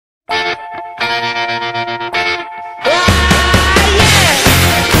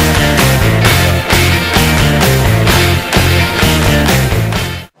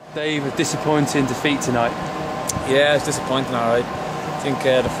disappointing defeat tonight. Yeah, it's disappointing, alright. I think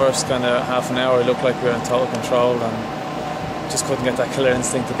the first kind of half an hour it looked like we were in total control and just couldn't get that killer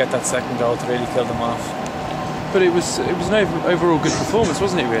instinct to get that second goal to really kill them off. But it was an overall good performance,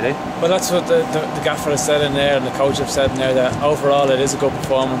 wasn't it, really? Well, that's what the gaffer has said in there and the coach have said in there, that overall it is a good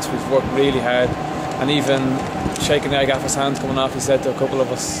performance. We've worked really hard, and even shaking the gaffer's hands coming off, he said to a couple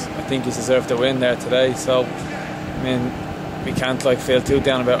of us, I think he's deserved the win there today. So, I mean, we can't feel too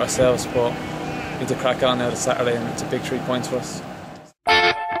down about ourselves, but we need to crack on now to Saturday, and it's a big 3 points for us.